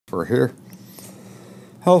we're here.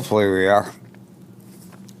 Hopefully we are.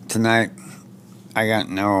 Tonight, I got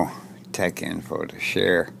no tech info to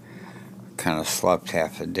share. Kind of slept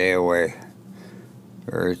half a day away.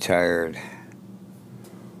 Very tired.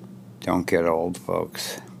 Don't get old,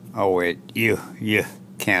 folks. Oh wait, you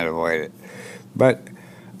can't avoid it. But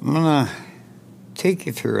I'm gonna take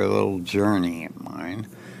you through a little journey of mine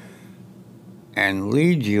and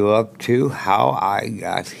lead you up to how I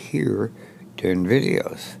got here doing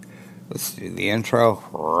videos. Let's do the intro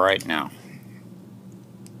right now.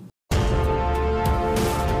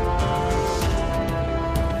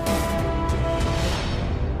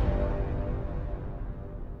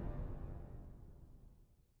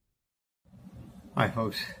 Hi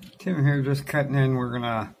folks, Tim here, just cutting in. We're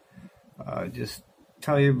gonna just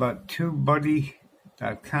tell you about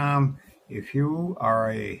tubeBuddy.com. If you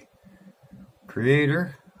are a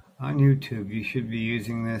creator on YouTube, you should be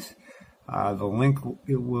using this. The link,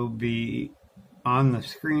 it will be on the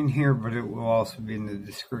screen here, but it will also be in the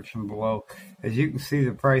description below. As you can see,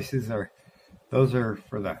 the prices those are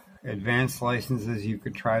for the advanced licenses. You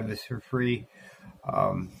could try this for free.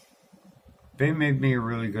 They made me a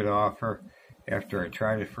really good offer. After I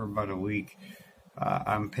tried it for about a week,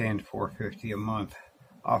 I'm paying $4.50 a month.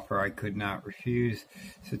 Offer I could not refuse.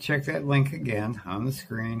 So check that link again on the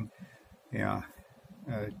screen. Yeah,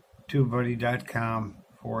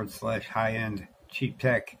 tubeBuddy.com/high-end cheap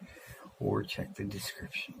tech, or check the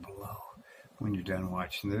description below when you're done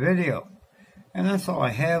watching the video. And that's all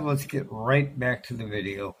I have. Let's get right back to the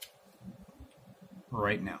video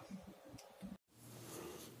right now.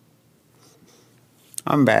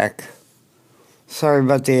 I'm back. Sorry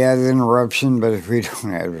about the added interruption, but if we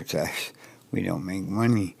don't advertise, we don't make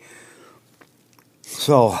money.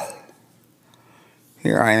 So,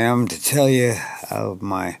 here I am to tell you of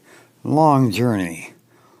my long journey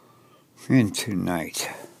into night,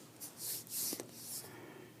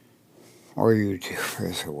 or YouTube,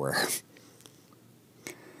 as it were.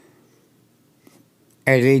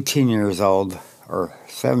 At 18 years old, or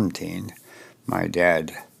 17, my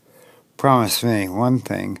dad promised me one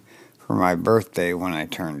thing for my birthday when I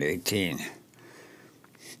turned 18.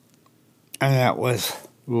 And that was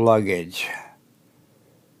luggage.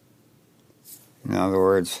 In other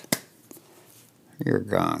words, you're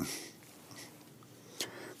gone.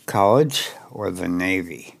 College or the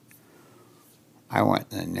Navy. I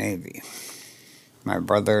went in the Navy. My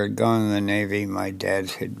brother had gone in the Navy. My dad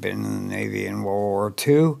had been in the Navy in World War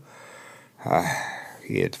II.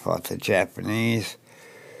 He had fought the Japanese.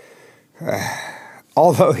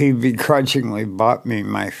 Although he begrudgingly bought me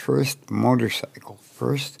my first motorcycle.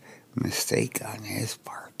 First mistake on his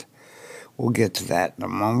part. We'll get to that in a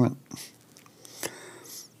moment.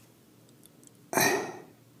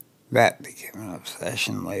 That became an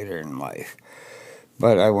obsession later in life.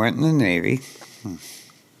 But I went in the Navy.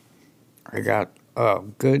 I got a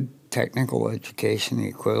good technical education, the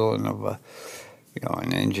equivalent of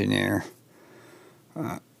an engineer.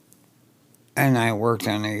 And I worked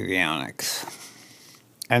on avionics.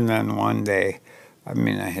 And then one day, I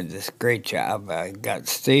had this great job. I got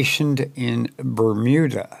stationed in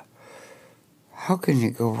Bermuda. How can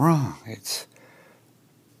you go wrong? It's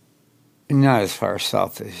not as far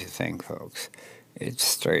south as you think, folks. It's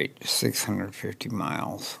straight 650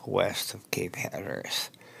 miles west of Cape Hatteras,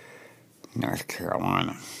 North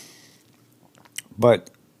Carolina. But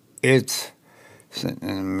it's sitting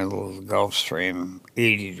in the middle of the Gulf Stream,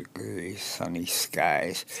 80 degrees, sunny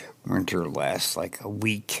skies. Winter lasts like a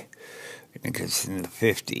week. I think it's in the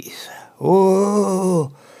 50s.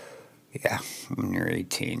 Oh, yeah, when you're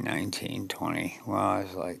 18, 19, 20. Well, I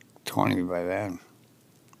was like 20 by then.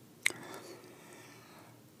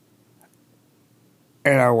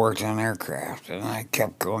 And I worked on aircraft, and I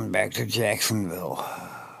kept going back to Jacksonville,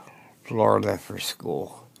 Florida for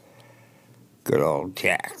school. Good old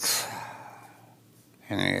Jax.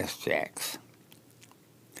 NAS Jax.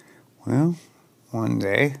 Well, one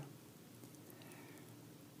day,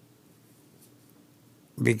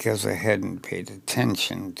 because I hadn't paid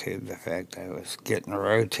attention to the fact I was getting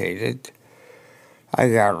rotated, I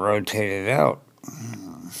got rotated out.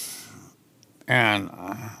 And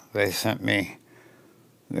they sent me,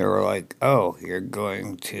 they were like, oh, you're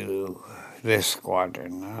going to this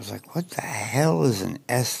squadron. I was like, what the hell is an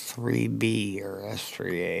S3B or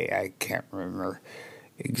S3A? I can't remember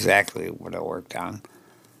exactly what I worked on.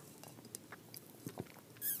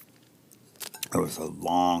 It was a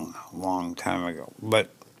long, long time ago. But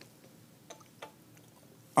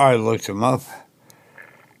I looked them up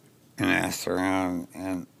and asked around,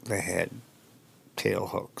 and they had tail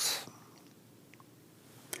hooks.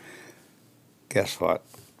 Guess what?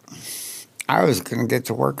 I was going to get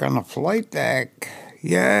to work on a flight deck.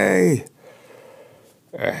 Yay!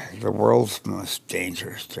 The world's most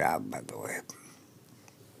dangerous job, by the way.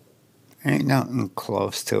 Ain't nothing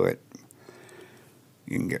close to it.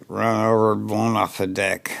 You can get run over, blown off a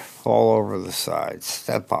deck, fall over the side,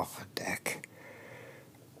 step off a deck.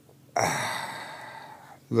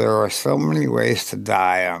 There are so many ways to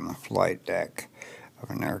die on the flight deck of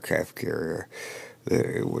an aircraft carrier that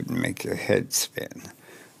it would make your head spin.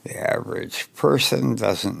 The average person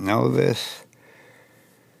doesn't know this,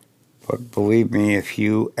 but believe me, if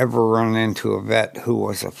you ever run into a vet who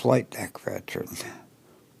was a flight deck veteran,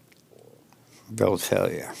 they'll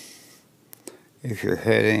tell you. If your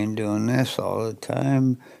head ain't doing this all the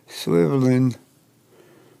time, swiveling,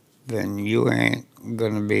 then you ain't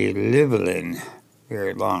gonna be living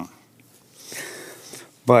very long.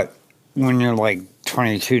 But when you're like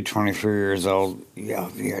 22, 23 years old, yeah,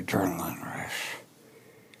 the adrenaline rush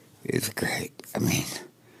is great. I mean,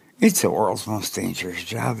 it's the world's most dangerous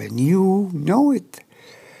job, and you know it.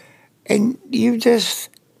 And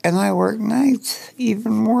and I work nights,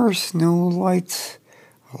 even worse, no lights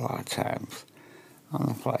a lot of times on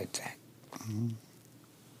the flight deck.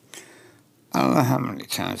 I don't know how many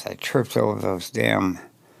times I tripped over those damn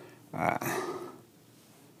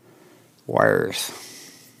wires.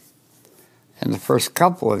 And the first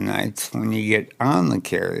couple of nights, when you get on the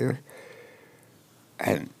carrier,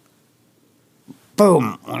 and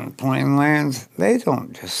boom, when a plane lands, they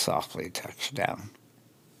don't just softly touch down.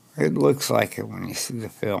 It looks like it when you see the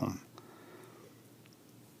film.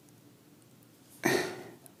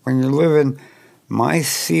 When you're living, my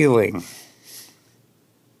ceiling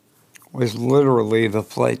was literally the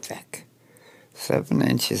flight deck, 7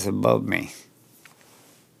 inches above me.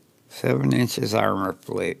 7 inches armor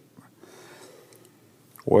plate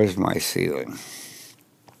was my ceiling.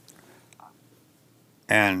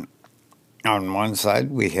 And on one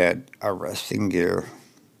side, we had arresting gear.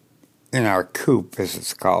 In our coupe, as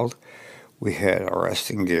it's called, we had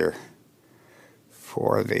arresting gear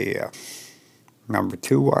for the number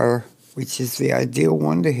 2 wire, which is the ideal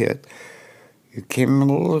one to hit. You came a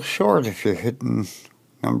little short if you're hitting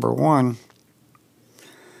number 1.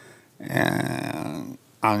 And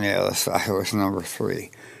on the other side was number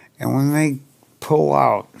 3. And when they pull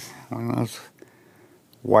out, when those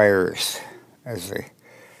wires, as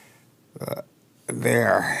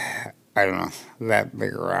they're, I don't know, that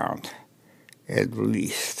big around, at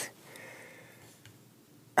least,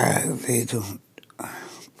 they don't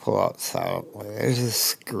pull out solidly. There's a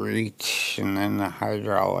screech, and then the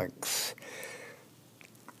hydraulics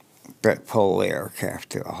that pull the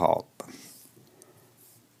aircraft to a halt.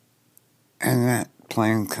 And that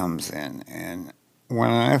plane comes in, and when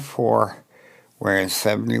an F-4 weighing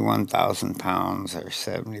 71,000 pounds or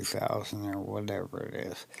 70,000 or whatever it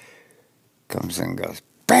is, comes in and goes,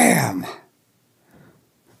 BAM!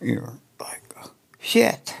 You're like, oh,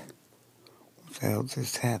 shit, what the hell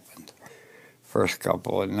just happened? First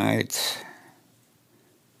couple of nights,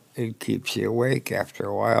 it keeps you awake after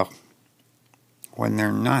a while. When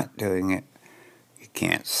they're not doing it, you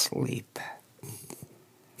can't sleep.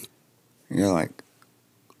 You're like,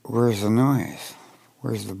 where's the noise?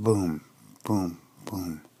 Where's the boom, boom,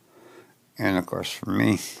 boom? And of course, for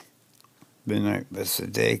me, the night was the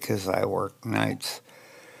day because I work nights.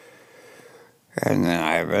 And then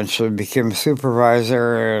I eventually became a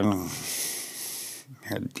supervisor and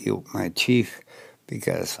had to deal with my chief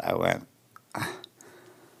because I went,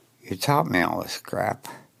 you taught me all this crap.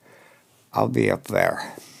 I'll be up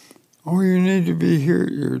there. Oh, you need to be here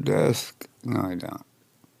at your desk. No, I don't.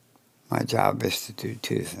 My job is to do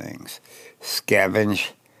 2 things.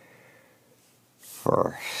 Scavenge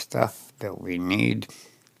for stuff that we need,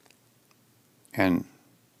 and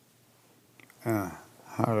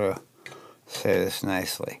how to say this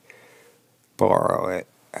nicely, borrow it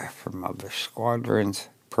from other squadrons,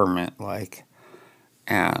 permanent-like,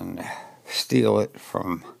 and steal it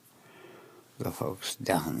from the folks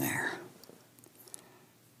down there.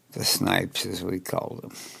 The snipes, as we call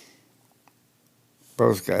them.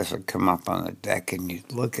 Those guys would come up on the deck, and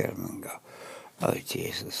you'd look at them and go, oh,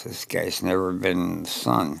 Jesus, this guy's never been in the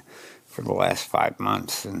sun for the last 5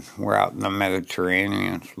 months, and we're out in the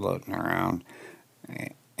Mediterranean floating around.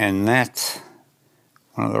 And that's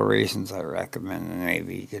one of the reasons I recommend the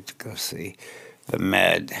Navy. You get to go see the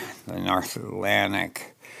Med, the North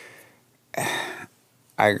Atlantic.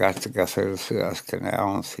 I got to go through the Suez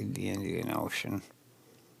Canal and see the Indian Ocean.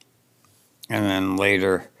 And then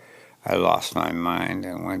later, I lost my mind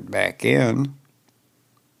and went back in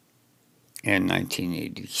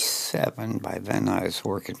 1987. By then, I was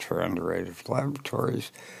working for Underrated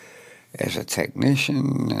Laboratories, as a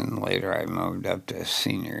technician, and later I moved up to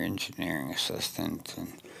senior engineering assistant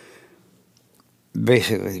and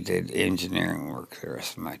basically did engineering work the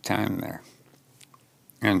rest of my time there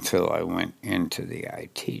until I went into the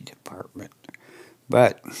IT department.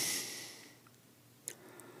 But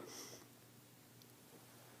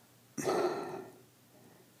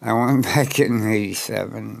I went back in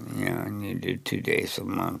 '87, you know, and you do 2 days a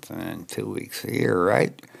month and then 2 weeks a year,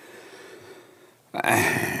 right?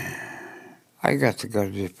 I got to go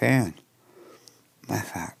to Japan. I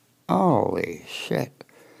thought, holy shit,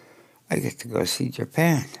 I get to go see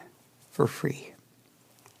Japan for free.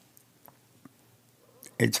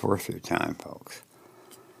 It's worth your time, folks.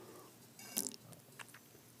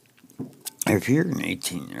 If you're an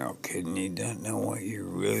 18-year-old kid and you don't know what you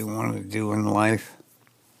really want to do in life,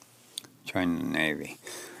 join the Navy.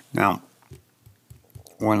 Now,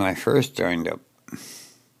 when I first joined up,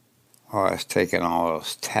 well, I was taking all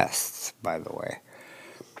those tests, by the way.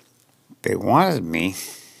 They wanted me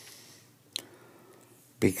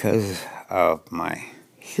because of my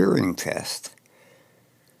hearing test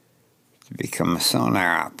to become a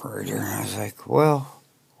sonar operator. And I was like, well,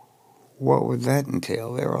 what would that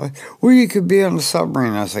entail? They were like, well, you could be on the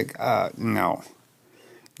submarine. I was like, no,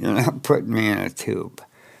 you're not putting me in a tube.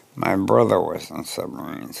 My brother was on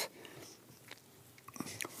submarines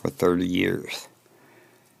for 30 years.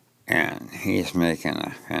 And he's making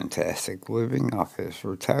a fantastic living off his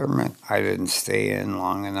retirement. I didn't stay in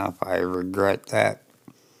long enough. I regret that.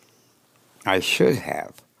 I should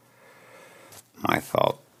have. My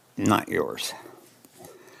fault, not yours.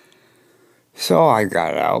 So I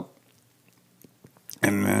got out.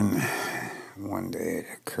 And then one day it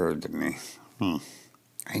occurred to me,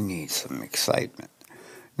 I need some excitement.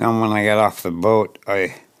 Now, when I got off the boat,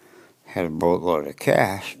 I had a boatload of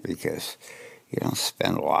cash because you don't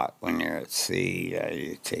spend a lot when you're at sea.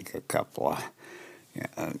 You take a couple of...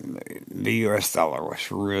 the U.S. dollar was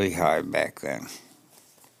really high back then.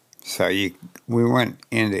 So we went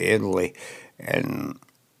into Italy and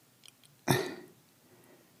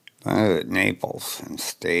landed at Naples and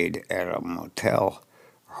stayed at a motel,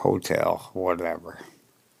 hotel, whatever.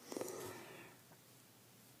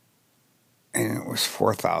 And it was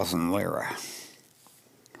 4,000 lira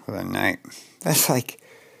for the night. That's like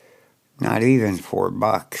not even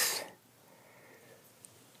 $4.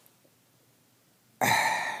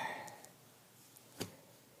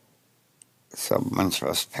 So a bunch of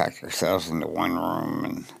us packed ourselves into one room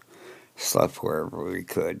and slept wherever we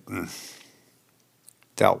could and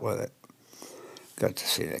dealt with it. Got to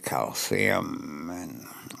see the Colosseum and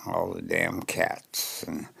all the damn cats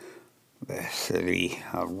and the city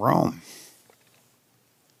of Rome.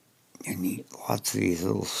 And eat lots of these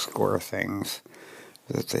little square things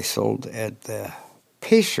that they sold at the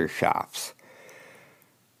pastry shops.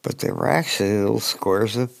 But they were actually little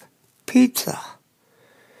squares of pizza.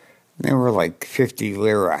 They were like 50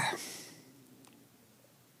 lira.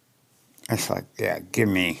 I was like, yeah, give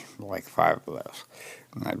me like 5 of those.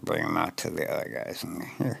 And I'd bring them out to the other guys and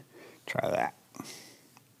here, try that.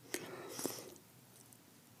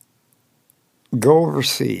 Go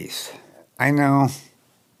overseas. I know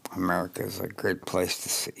America's a great place to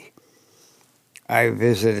see. I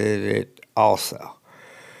visited it also.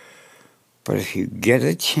 But if you get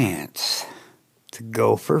a chance to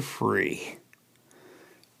go for free,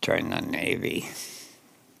 join the Navy.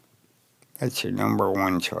 That's your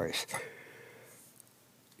 #1 choice.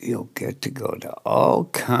 You'll get to go to all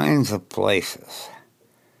kinds of places.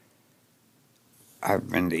 I've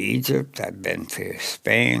been to Egypt. I've been to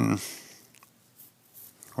Spain.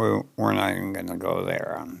 We're not even going to go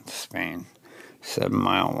there on Spain.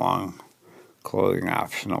 7-mile-long clothing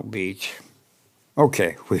optional beach.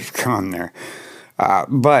 Okay, we've gone there.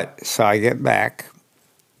 But, so I get back,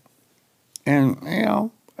 and, you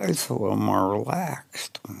know, it's a little more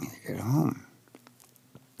relaxed when you get home.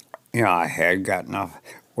 You know, I had gotten off,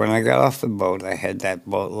 when I got off the boat, I had that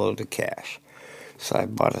boatload of cash. So I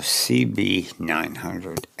bought a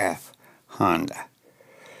CB900F Honda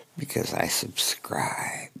because I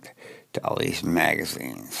subscribed to all these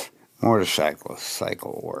magazines, Motorcyclist,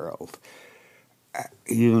 Cycle World,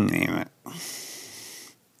 you name it.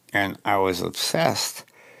 And I was obsessed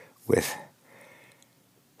with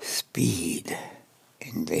speed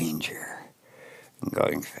and danger and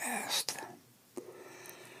going fast.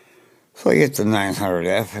 So I get the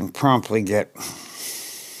 900F and promptly get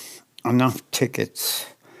enough tickets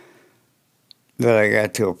that I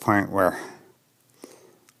got to a point where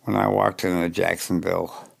when I walked into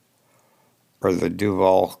Jacksonville or the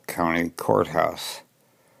Duval County Courthouse,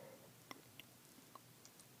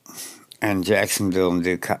 And Jacksonville and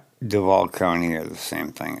Duval County are the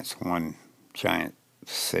same thing. It's one giant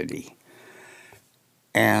city.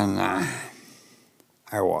 And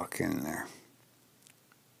I walk in there.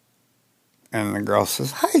 And the girl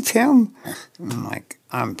says, "Hi, Tim." I'm like,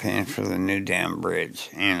 "I'm paying for the new damn bridge,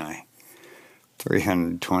 ain't I?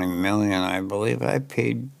 $320 million, I believe. I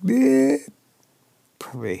paid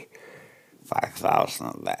probably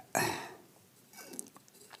 $5,000 of that."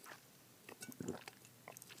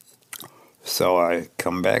 So I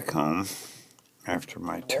come back home after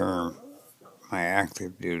my term, my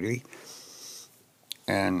active duty,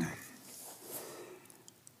 and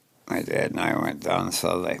my dad and I went down and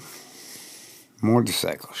saw the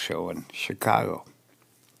motorcycle show in Chicago.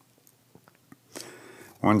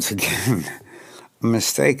 Once again, a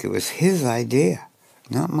mistake. It was his idea,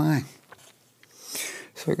 not mine.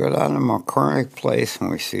 So we go down to McCormick Place and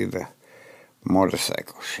we see the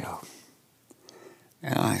motorcycle show.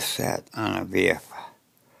 And I sat on a VF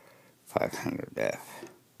 500F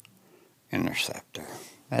Interceptor.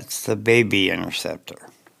 That's the baby Interceptor.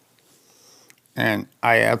 And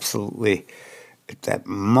I absolutely, at that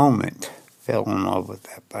moment, fell in love with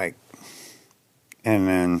that bike. And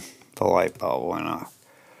then the light bulb went off.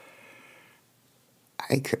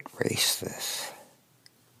 I could race this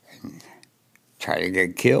and try to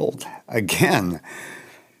get killed again.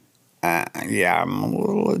 Yeah, I'm a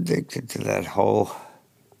little addicted to that whole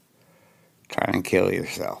trying to kill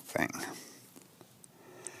yourself thing.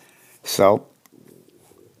 So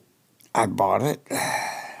I bought it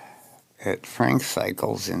at Frank's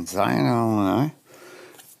Cycles in Zion, Illinois.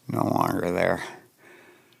 No longer there.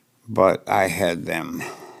 But I had them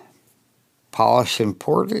polish and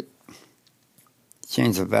port it,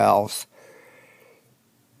 change the valves,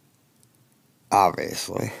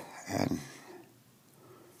 obviously, and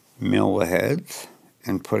mill the heads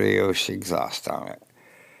and put a Yoshi exhaust on it.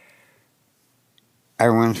 I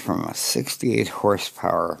went from a 68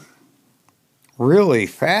 horsepower, really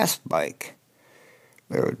fast bike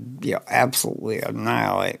that would absolutely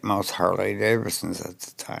annihilate most Harley Davidsons at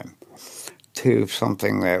the time, to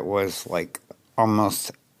something that was like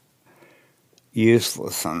almost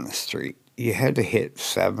useless on the street. You had to hit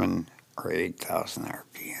 7,000 or 8,000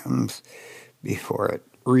 RPMs before it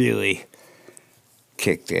really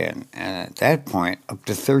kicked in. And at that point, up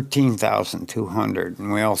to 13,200.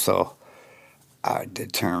 And we also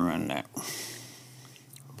determined that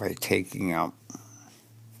by taking out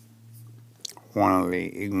one of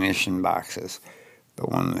the ignition boxes, the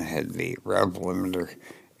one that had the rev limiter,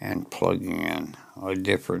 and plugging in a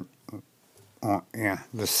different,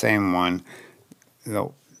 the same one.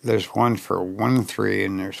 There's one for 1 and 3,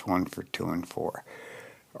 and there's one for 2 and 4,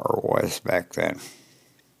 or was back then.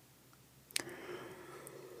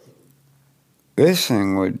 This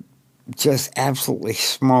thing would just absolutely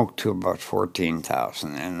smoke to about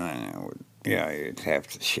 14,000, and then it would, you'd have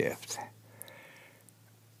to shift.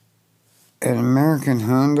 An American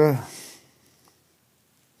Honda,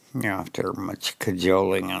 after much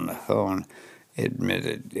cajoling on the phone,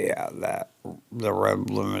 admitted, that the rev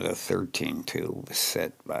limit of 13.2 was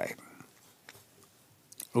set by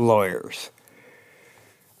lawyers.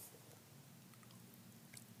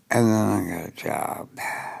 And then I got a job.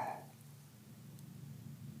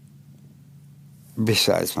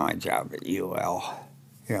 Besides my job at UL.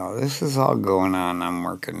 This is all going on. I'm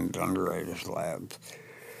working at Underwriters Labs.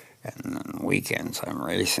 And on weekends I'm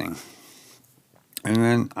racing. And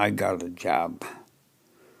then I got a job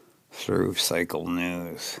through Cycle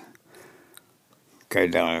News. Guy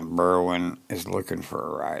down in Berwyn is looking for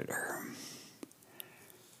a rider.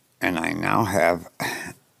 And I now have,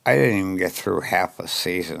 I didn't even get through half a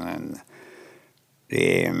season in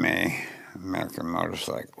the AMA, American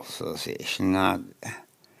Motorcycle Association, not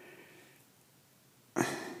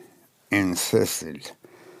insisted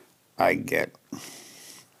I get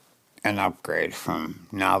an upgrade from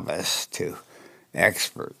novice to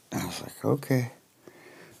expert. I was like, okay,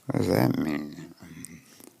 what does that mean?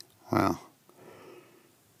 Well,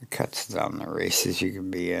 it cuts down the races you can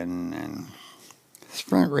be in, and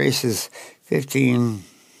sprint races, 15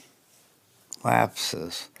 laps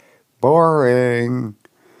is boring.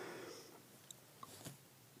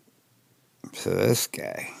 So this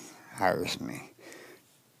guy hires me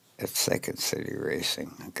at Second City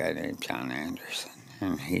Racing, a guy named John Anderson.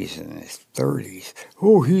 And he's in his 30s.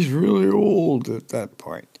 Oh, he's really old at that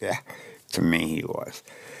point. Yeah, to me he was.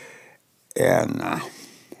 And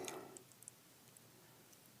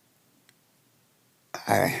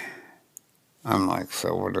I'm like,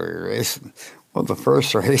 so what are you racing? Well, the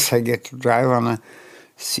first race I get to drive on a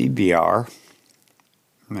CBR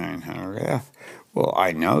 900F. Well,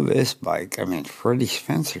 I know this bike. I mean, Freddie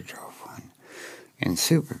Spencer drove one. in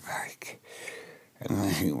superbike. And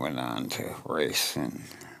then he went on to race in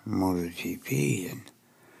MotoGP, and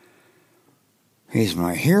he's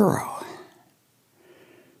my hero.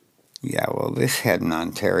 Yeah, well, this had an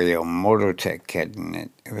Ontario Mototech kit in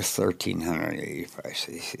it. It was 1,385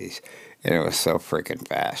 cc's, and it was so freaking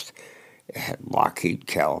fast. It had Lockheed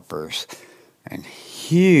calipers and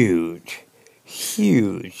huge,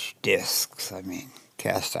 huge discs. I mean,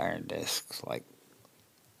 cast iron discs, like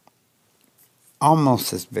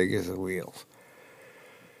almost as big as the wheels.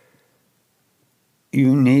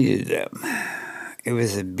 You needed them. It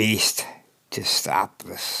was a beast to stop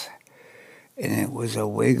this. And it was a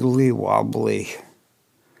wiggly, wobbly,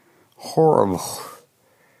 horrible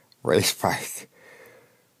race bike.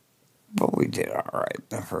 But we did all right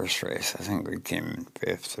in the first race. I think we came in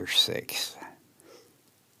 5th or 6th.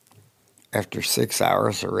 After 6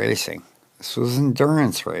 hours of racing. This was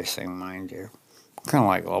endurance racing, mind you. Kind of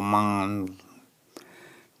like Le Mans,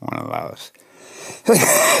 one of those.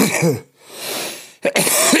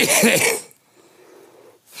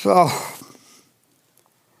 So,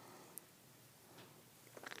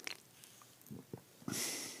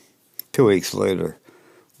 two weeks later,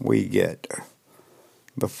 we get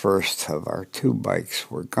the first of our 2 bikes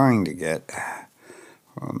we're going to get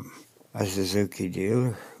from a Suzuki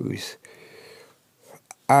dealer who's,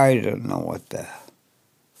 I don't know what the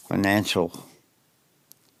financial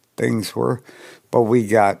things were, but we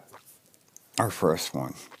got our first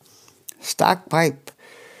one. Stock pipe.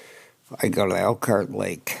 I go to Elkhart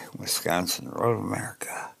Lake, Wisconsin, Road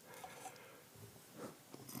America.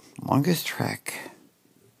 Longest track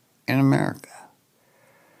in America.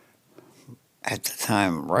 At the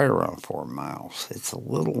time, right around 4 miles. It's a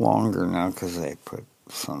little longer now because they put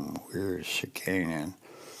some weird chicane in.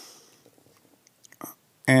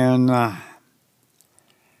 And I'm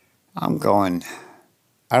going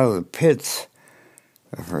out of the pits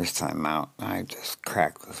the first time out, and I just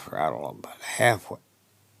cracked the throttle about halfway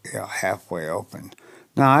open.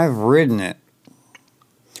 Now, I've ridden it.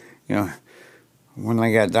 When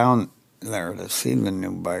I got down there to see the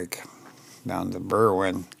new bike, down to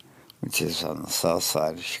Berwyn, which is on the south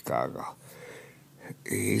side of Chicago,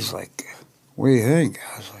 he's like, what do you think?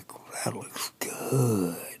 I was like, well, that looks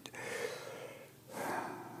good.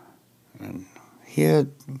 And he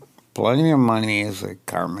had plenty of money as a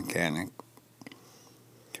car mechanic.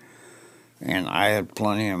 And I had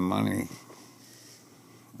plenty of money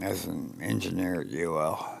as an engineer at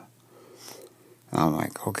UL. And I'm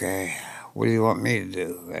like, okay, what do you want me to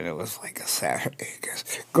do? And it was like a Saturday. He goes,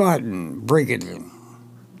 go out and break it in.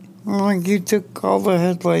 I'm like, you took all the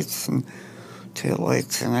headlights and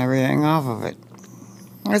taillights and everything off of it.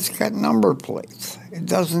 It's got number plates. It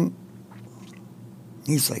doesn't.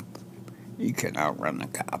 He's like, you can outrun the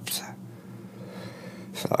cops.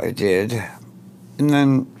 So I did. And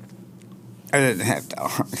then I didn't have to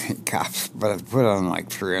outrun any cops, but I put on like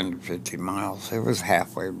 350 miles. It was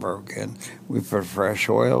halfway broken. We put fresh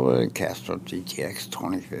oil in a Castro GTX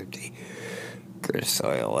 2050. Greatest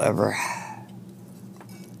oil ever.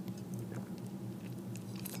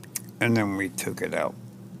 And then we took it out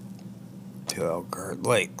to Elkhart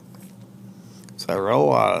Lake. So I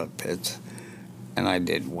rolled out of the pits, and I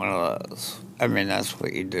did one of those. I mean, that's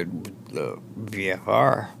what you did with the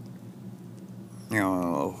VFR, the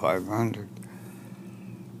little 500.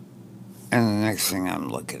 And the next thing I'm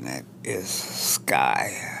looking at is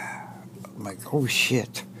sky. I'm like, oh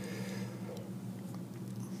shit.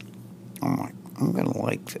 I'm like, I'm gonna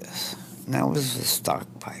like this. And that was the stock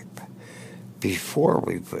pipe. Before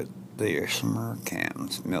we put the Ixmer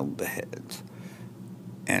cams, milled the heads,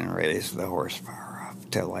 and raised the horsepower up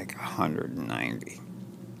to like 190.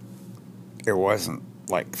 It wasn't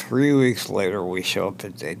like 3 weeks later we show up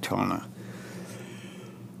at Daytona,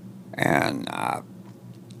 and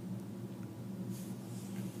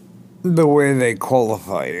the way they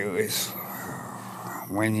qualified it was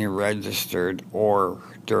when you registered or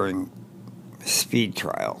during speed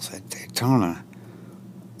trials at Daytona.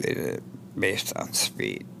 They did it based on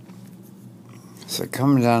speed. So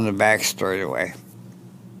coming down the back straightaway,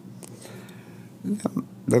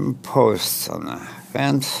 them posts on the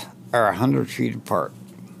fence are 100 feet apart.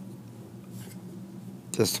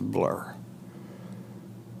 Just a blur.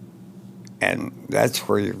 And that's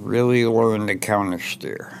where you really learn to counter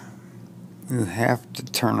steer. You have to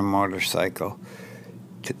turn a motorcycle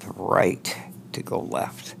to the right to go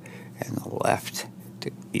left, and the left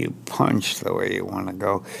to you punch the way you want to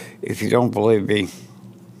go. If you don't believe me,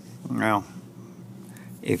 well,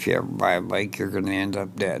 if you ever buy a bike, you're going to end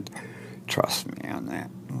up dead. Trust me on that.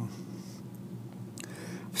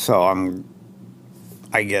 So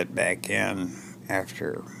I get back in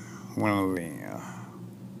after one of the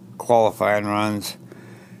qualifying runs,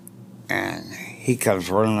 and he comes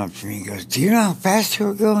running up to me. He goes, "Do you know how fast you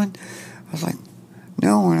were going?" I was like,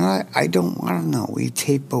 "No, and I don't want to know." We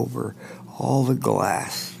tape over all the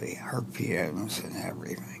glass, the RPMs and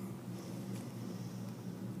everything.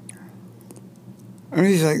 And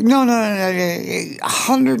he's like, no,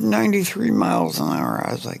 193 miles an hour.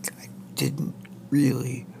 I was like, I didn't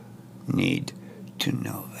really need to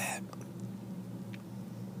know that.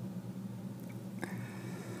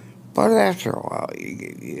 But after a while, you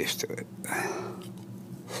get used to it.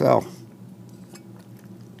 So,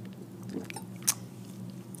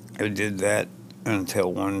 I did that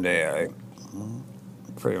until one day I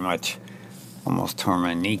pretty much almost tore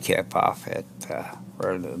my kneecap off at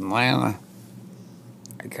right in Atlanta.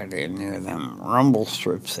 I got in near them rumble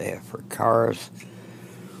strips they have for cars.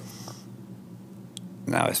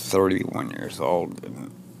 And I was 31 years old.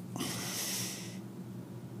 And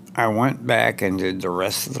I went back and did the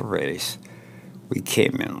rest of the race. We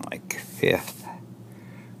came in like 5th,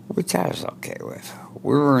 which I was okay with.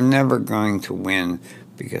 We were never going to win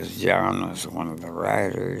because John was one of the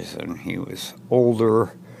riders and he was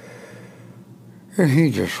older. And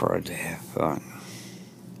he just wanted to have fun.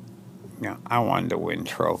 I wanted to win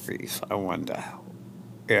trophies. I wanted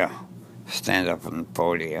to, stand up on the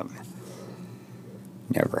podium.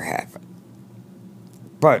 Never happened.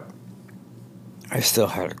 But I still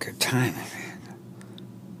had a good time.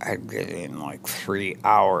 I'd get in like 3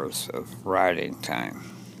 hours of riding time.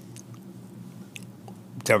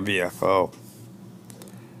 WFO.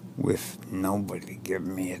 With nobody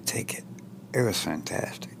giving me a ticket. It was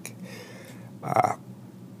fantastic.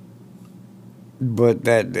 But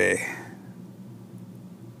that day,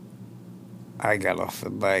 I got off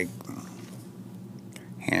the bike,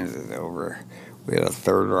 handed it over. We had a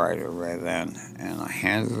third rider by then, and I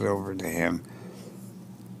handed it over to him.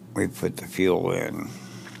 We put the fuel in.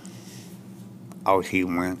 Out he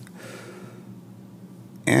went.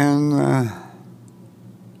 And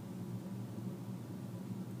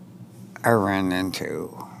I ran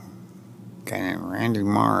into a guy named Randy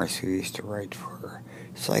Morris, who used to write for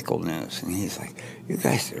Cycle News, and he's like, "You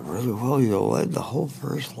guys did really well. You led the whole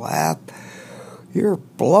first lap. You're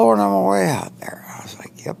blowing them away out there." I was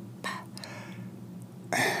like, "Yep."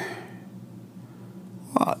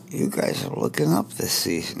 "Well, you guys are looking up this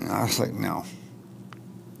season." I was like, "No,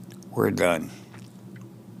 we're done."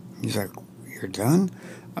 He's like, "You're done?"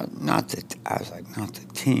 I was like, "Not the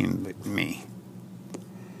team, but me.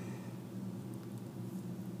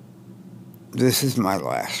 This is my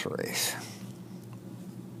last race.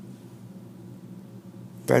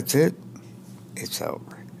 That's it. It's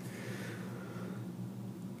over.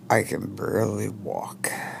 I can barely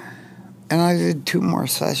walk." And I did 2 more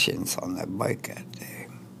sessions on that bike that day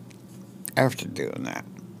after doing that.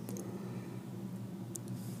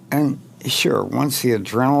 And sure, once the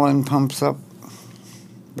adrenaline pumps up,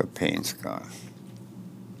 the pain's gone.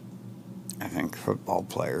 I think football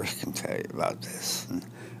players can tell you about this and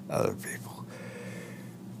other people.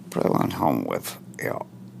 But I went home with,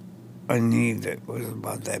 a knee that was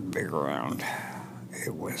about that big around.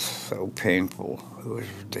 It was so painful. It was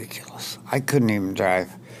ridiculous. I couldn't even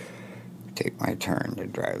take my turn to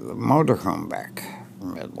drive the motorhome back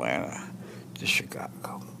from Atlanta to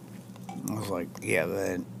Chicago. I was like,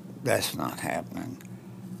 that's not happening.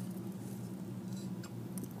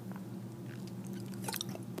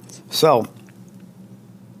 So,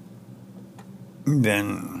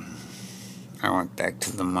 then I went back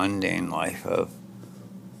to the mundane life of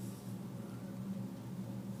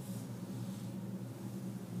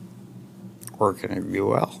working at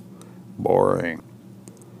UL. Boring.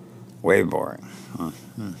 Way boring.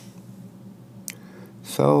 Mm-hmm.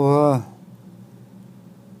 So,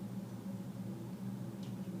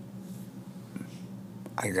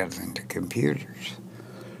 I got into computers.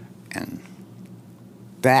 And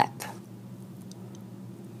that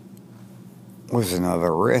was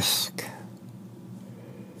another risk.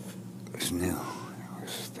 It was new. It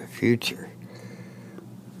was the future.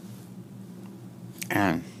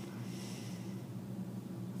 And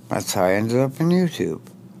that's how I ended up in YouTube.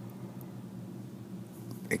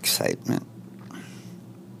 Excitement.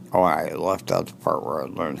 Oh, I left out the part where I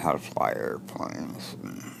learned how to fly airplanes.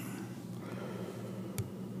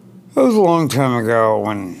 It was a long time ago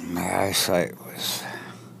when my eyesight was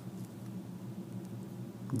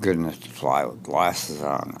good enough to fly with glasses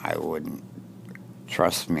on. I wouldn't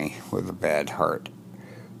trust me with a bad heart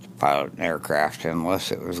to pilot an aircraft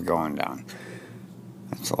unless it was going down.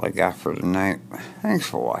 That's all I got for tonight. Thanks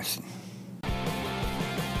for watching.